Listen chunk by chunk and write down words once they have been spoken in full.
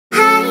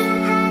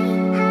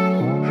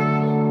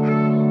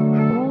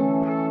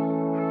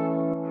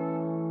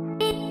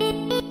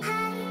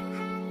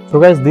So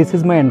guys, this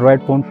is my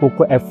Android phone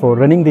Poco F4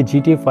 running the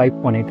GTA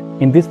 5 on it.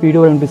 In this video,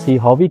 we're going to see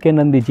how we can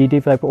run the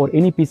GTA 5 or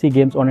any PC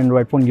games on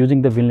Android phone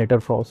using the Winlator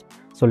Frost.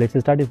 So let's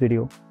start this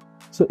video.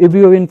 So if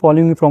you have been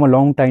following me from a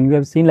long time, you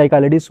have seen like I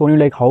already shown you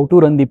like how to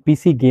run the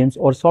PC games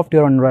or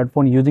software on Android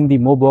phone using the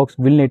Mobox,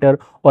 Winlator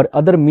or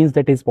other means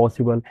that is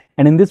possible.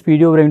 And in this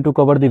video, we're going to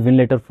cover the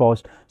Winlator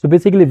Frost. So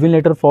basically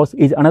Winlator Frost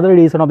is another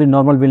edition of the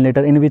normal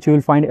Winlator in which you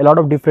will find a lot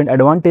of different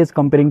advantages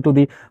comparing to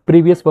the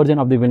previous version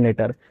of the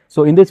Winlator.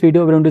 So in this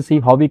video, we're going to see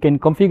how we can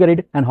configure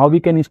it and how we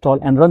can install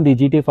and run the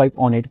GTA 5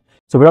 on it.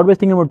 So without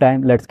wasting any more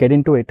time, let's get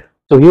into it.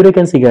 So here you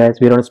can see guys,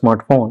 we're on a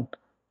smartphone.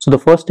 So the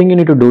first thing you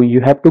need to do,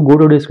 you have to go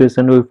to the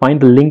description, you will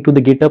find the link to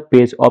the GitHub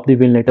page of the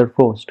Winlator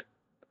Frost.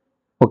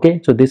 Okay,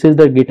 so this is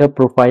the GitHub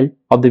profile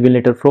of the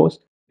Winlator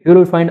Frost. Here you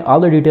will find all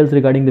the details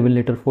regarding the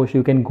Winlator Frost.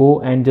 You can go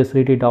and just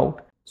read it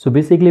out. So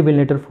basically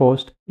Winlator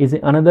Frost is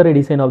another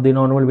edition of the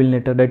normal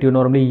Winlator that you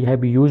normally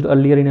have used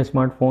earlier in a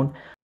smartphone.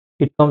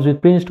 It comes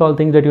with pre-installed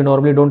things that you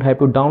normally don't have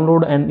to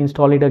download and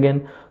install it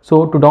again.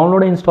 So to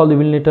download and install the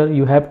Winlator,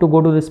 you have to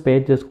go to this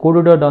page, just go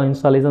to the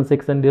installation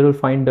section, there you will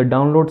find the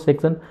download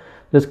section.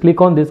 Just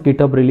click on this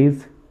GitHub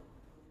release.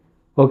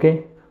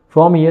 Okay,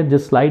 from here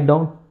just slide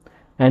down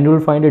and you will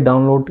find a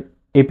download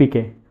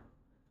APK.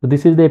 So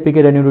this is the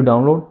APK that you need to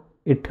download.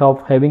 It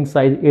of having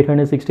size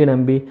 816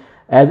 MB,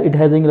 as it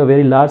has a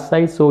very large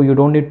size, so you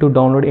don't need to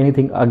download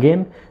anything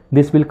again.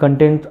 This will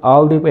contain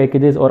all the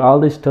packages or all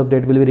the stuff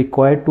that will be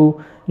required to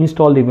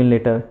install the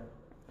Winlator.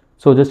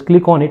 So just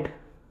click on it.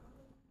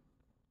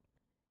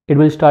 It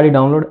will start a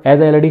download.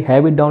 As I already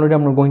have it downloaded,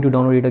 I'm not going to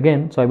download it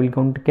again, so I will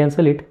going to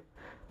cancel it.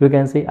 You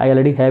can see I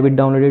already have it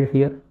downloaded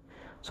here.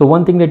 So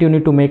one thing that you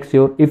need to make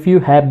sure, if you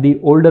have the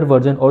older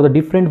version or the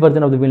different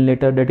version of the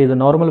Winlator, that is a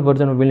normal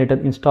version of Winlator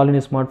installed in a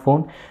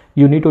smartphone,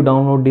 you need to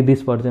download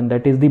this version,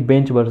 that is the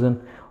bench version.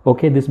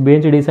 Okay, this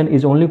bench edition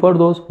is only for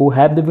those who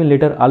have the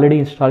Winlator already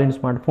installed in a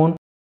smartphone.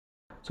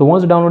 So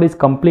once the download is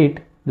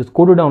complete, just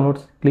go to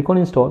downloads, click on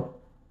install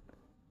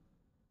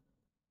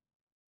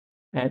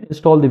and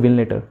install the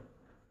Winlator.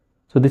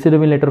 So this is the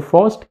Winlator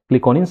Frost.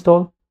 Click on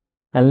install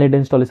and let the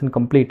installation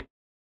complete.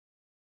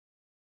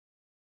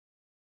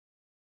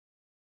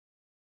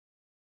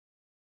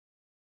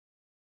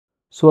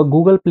 So a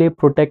Google Play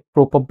Protect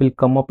pop-up will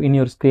come up in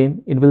your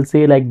screen. It will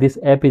say like this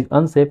app is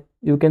unsafe.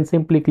 You can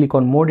simply click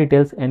on more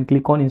details and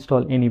click on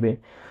install anyway.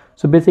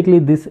 So basically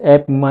this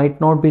app might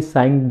not be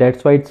signed,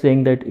 that's why it's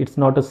saying that it's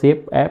not a safe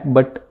app,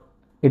 but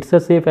it's a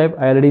safe app.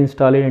 I already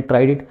installed it and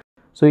tried it,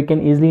 so you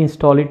can easily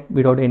install it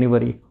without any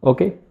worry.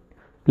 Okay,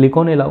 click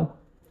on allow.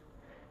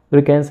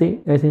 You can see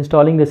it's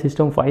installing the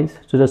system files,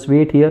 so just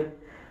wait here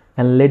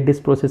and let this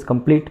process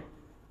complete.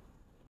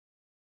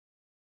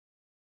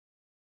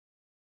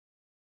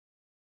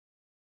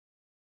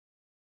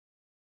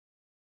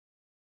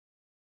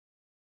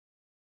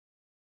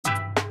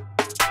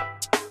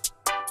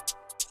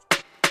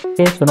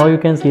 Okay, so now you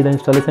can see the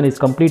installation is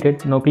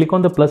completed. Now click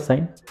on the plus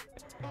sign.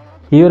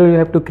 Here you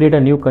have to create a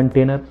new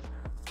container.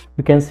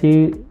 You can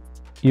see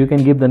you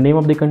can give the name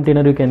of the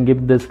container, you can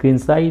give the screen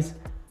size,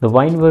 the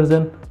Wine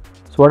version.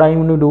 So what I'm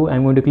going to do,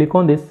 I'm going to click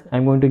on this.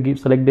 I'm going to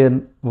select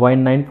the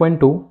Wine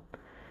 9.2.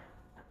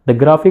 The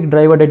graphic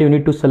driver that you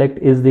need to select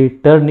is the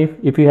Turnip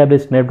if you have the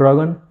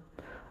Snapdragon,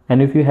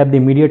 and if you have the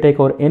MediaTek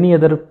or any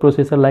other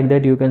processor like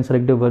that, you can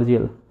select the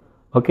Virgil.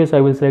 Okay, so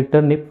I will select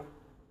Turnip.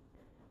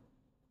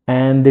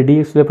 And the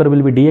DX wrapper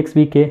will be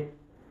DXVK.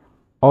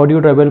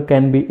 Audio driver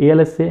can be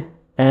ALSA,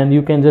 and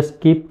you can just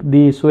keep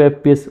the show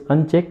FPS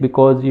unchecked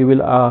because you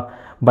will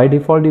by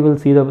default you will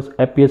see the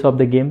FPS of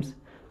the games,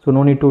 so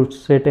no need to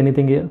set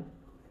anything here.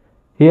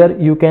 Here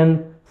you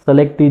can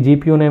select the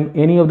GPU name,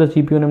 any of the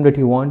GPU name that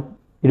you want.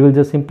 It will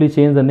just simply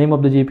change the name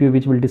of the GPU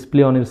which will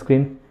display on your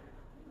screen.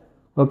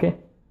 Okay,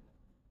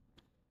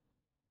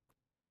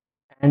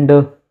 and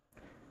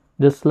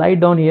just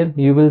slide down here,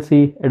 you will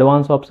see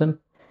advanced option.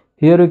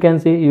 Here you can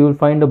see you will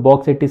find the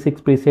box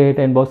 86 preset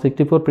and box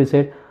 64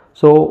 preset.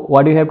 So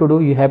what you have to do,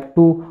 you have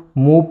to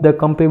move the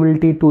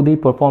compatibility to the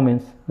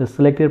performance. Just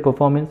select your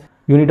performance.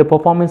 You need a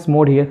performance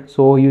mode here,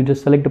 so you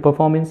just select the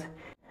performance,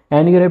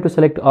 and you have to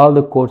select all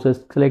the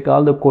courses. Select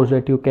all the cores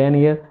that you can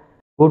here.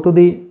 Go to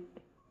the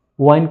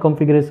Wine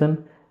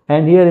configuration,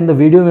 and here in the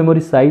video memory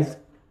size,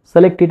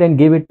 select it and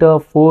give it a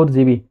 4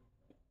 GB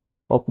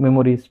of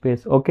memory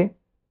space. Okay,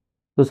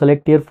 so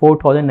select here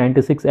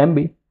 4096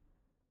 MB.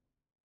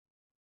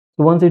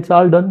 So once it's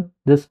all done,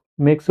 just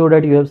make sure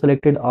that you have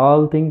selected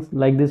all things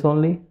like this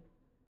only.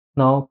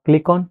 Now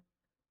click on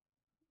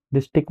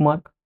this tick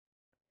mark.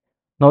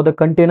 Now the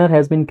container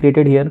has been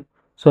created here.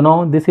 So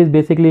now this is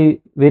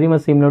basically very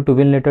much similar to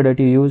Winlator that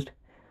you used.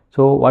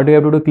 So what you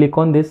have to do, click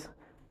on this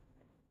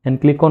and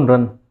click on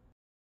run.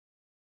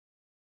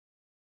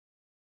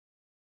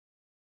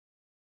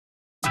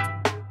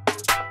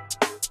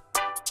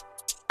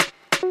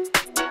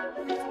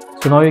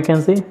 So now you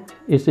can see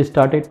it's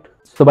started.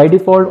 So by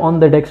default on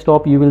the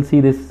desktop you will see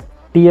this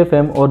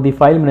TFM or the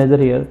file manager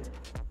here,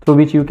 through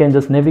which you can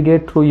just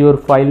navigate through your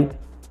file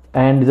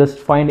and just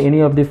find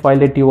any of the file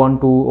that you want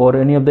to, or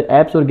any of the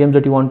apps or games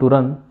that you want to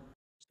run.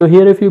 So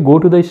here if you go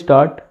to the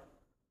start,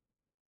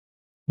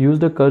 use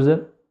the cursor,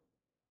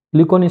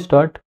 click on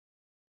start.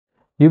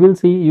 You will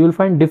see, you will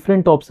find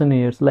different option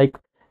here, like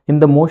in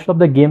the most of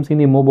the games in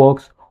the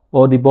mobox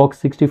or the box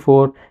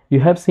 64, you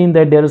have seen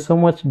that there are so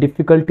much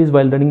difficulties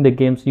while running the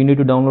games. You need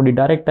to download the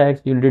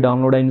DirectX, you need to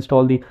download and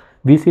install the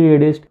VC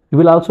Redist. You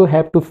will also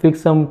have to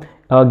fix some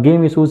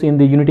game issues in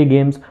the Unity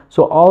games.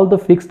 So all the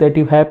fix that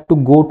you have to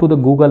go to the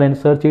Google and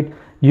search it,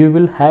 you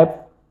will have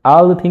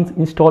all the things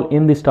installed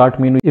in the start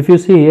menu. If you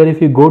see here,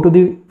 if you go to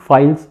the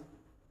files,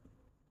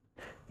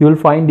 you will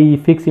find the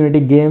fix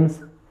Unity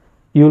games.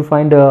 You will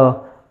find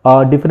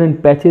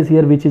different patches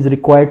here which is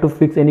required to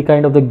fix any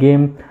kind of the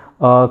game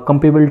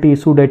compatibility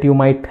issue that you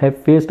might have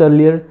faced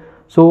earlier.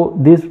 So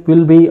this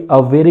will be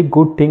a very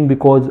good thing,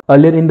 because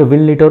earlier in the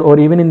Winlator or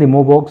even in the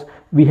mobox,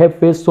 we have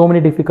faced so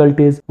many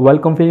difficulties while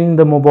configuring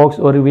the mobox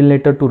or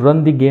Winlator to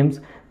run the games.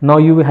 Now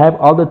you have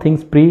all the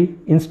things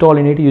pre-installed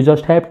in it. You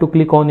just have to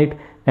click on it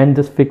and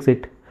just fix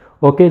it.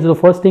 Okay, so the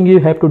first thing you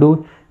have to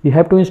do, you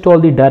have to install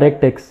the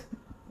DirectX.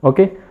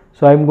 Okay,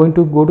 so I'm going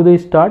to go to the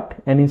start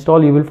and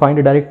install. You will find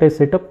a DirectX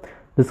setup.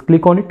 Just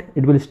click on it.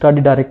 It will start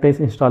the DirectX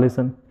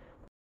installation.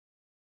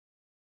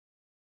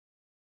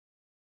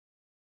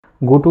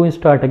 Go to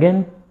start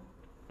again.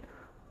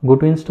 Go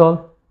to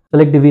install.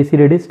 Select the VC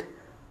Redist.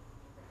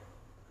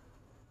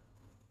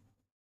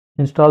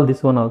 Install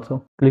this one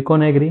also. Click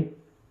on agree.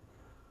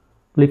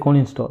 Click on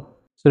install.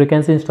 So you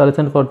can see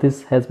installation for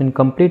this has been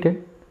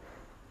completed.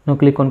 Now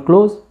click on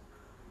close.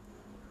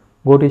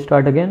 Go to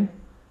start again.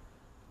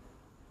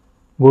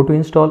 Go to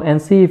install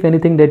and see if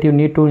anything that you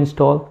need to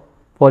install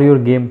for your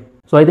game.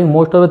 So I think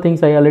most of the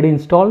things I already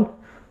installed.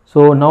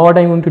 So now what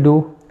I'm going to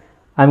do,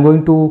 I'm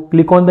going to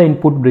click on the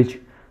input bridge.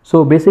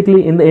 So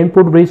basically in the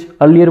input bridge,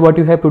 earlier what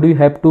you have to do, you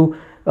have to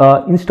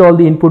install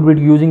the input bridge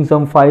using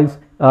some files.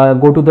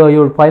 Go to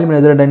your file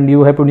manager and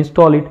you have to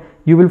install it.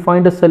 You will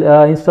find a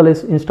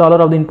installer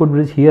of the input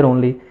bridge here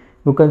only.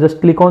 You can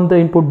just click on the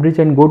input bridge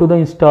and go to the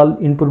install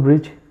input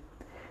bridge.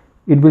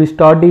 It will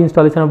start the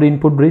installation of the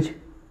input bridge,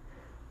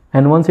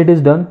 and once it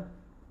is done,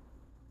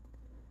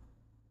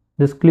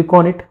 just click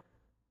on it,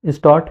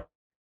 start,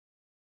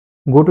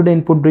 go to the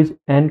input bridge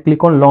and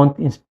click on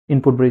launch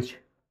input bridge.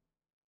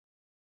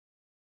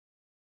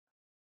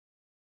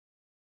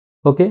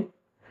 Okay,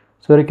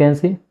 so you can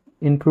see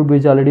input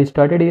bridge already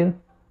started here.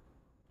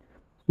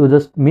 So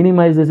just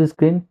minimize this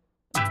screen.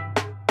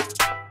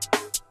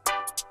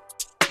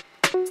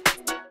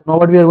 Now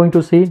what we are going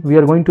to see, we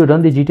are going to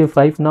run the GTA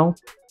 5 now.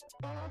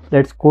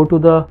 Let's go to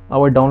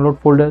our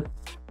download folder.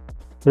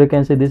 So you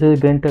can see this is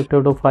Grand Theft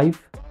Auto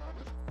 5,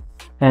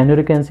 and here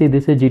you can see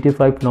this is GTA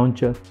 5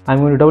 launcher. I'm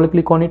going to double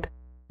click on it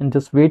and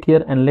just wait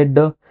here and let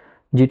the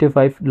GTA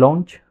 5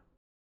 launch.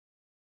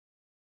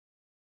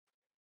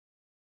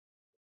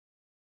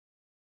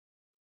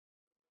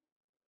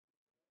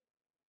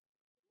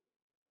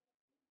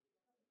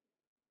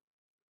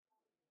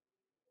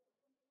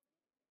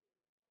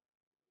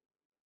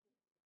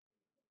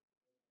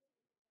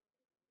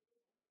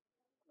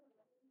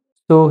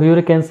 So here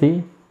you can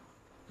see,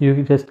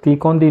 you just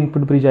click on the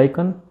input bridge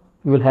icon.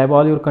 You will have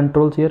all your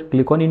controls here.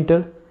 Click on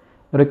enter.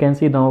 Here you can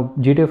see now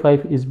GTA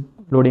 5 is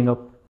loading up.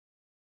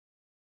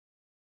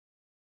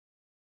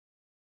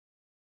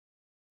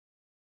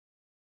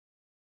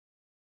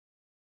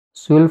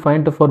 So you will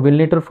find that for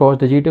Winlator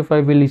Frost, the GTA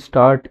 5 will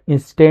start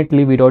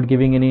instantly without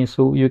giving any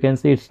issue. You can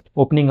see it's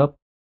opening up.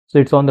 So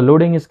it's on the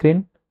loading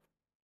screen,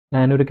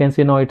 and you can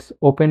see now it's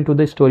open to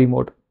the story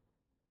mode.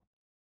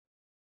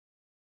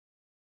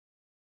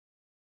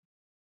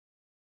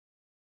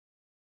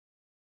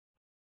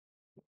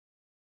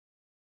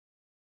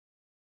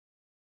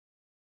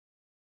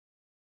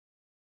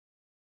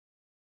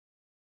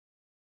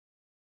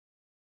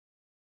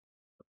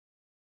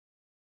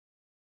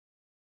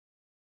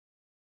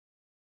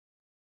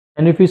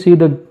 And if you see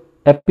the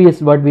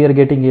FPS what we are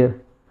getting here,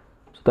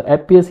 so the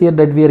FPS here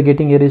that we are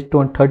getting here is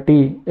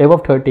 30,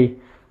 above 30.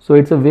 So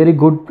it's a very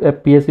good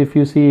FPS if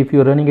you see, if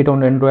you're running it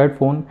on Android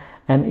phone.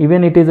 And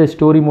even it is a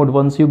story mode.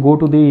 Once you go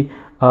to the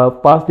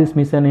past this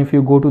mission, if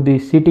you go to the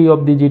city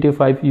of the GTA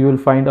 5, you will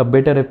find a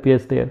better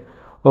FPS there.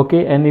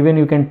 Okay, and even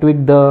you can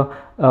tweak the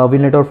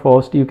Winlator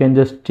Frost. You can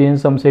just change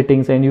some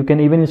settings, and you can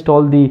even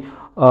install the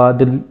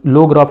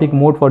low graphic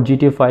mode for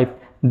GTA 5.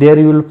 There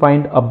you will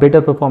find a better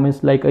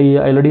performance, like I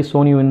already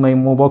shown you in my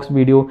mobox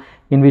video,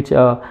 in which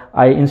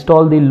I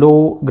installed the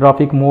low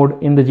graphic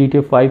mode in the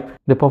GTA 5.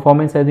 The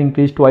performance has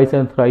increased twice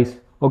and thrice.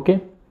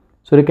 Okay,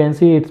 so you can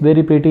see it's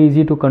very pretty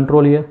easy to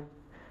control here.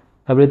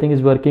 Everything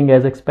is working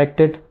as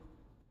expected.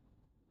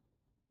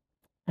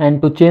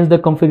 And to change the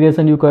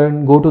configuration, you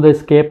can go to the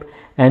escape,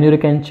 and you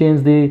can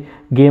change the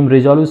game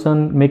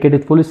resolution, make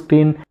it full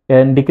screen,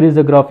 and decrease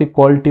the graphic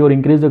quality or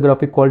increase the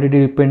graphic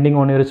quality depending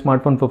on your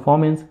smartphone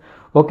performance.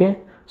 Okay,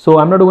 so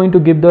I'm not going to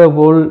give the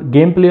whole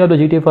gameplay of the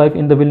GTA 5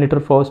 in the Winlator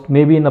Frost.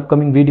 Maybe in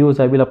upcoming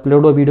videos I will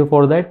upload a video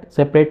for that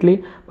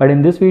separately, but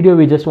in this video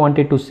we just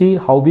wanted to see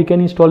how we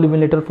can install the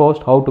Winlator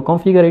Frost, how to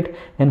configure it,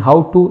 and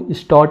how to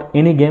start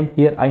any game.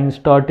 Here I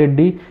started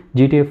the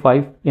GTA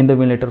 5 in the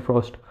Winlator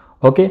Frost.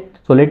 Okay,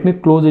 so let me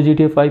close the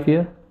GTA 5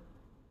 here.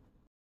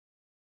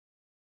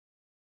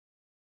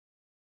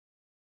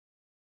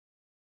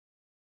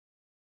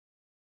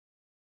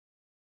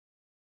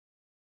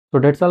 So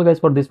that's all guys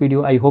for this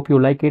video. I hope you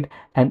like it,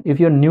 and if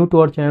you're new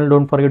to our channel,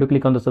 don't forget to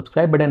click on the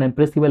subscribe button and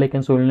press the bell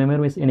icon so you'll never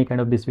miss any kind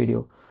of this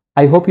video.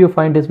 I hope you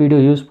find this video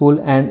useful,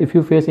 and if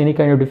you face any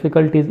kind of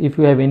difficulties, if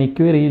you have any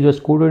query,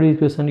 just go to the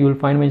description. You will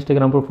find my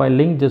Instagram profile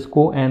link. Just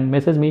go and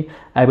message me.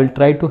 I will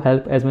try to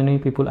help as many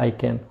people I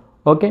can.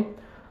 Okay,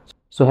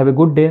 so have a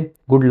good day,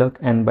 good luck,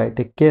 and bye.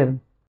 Take care.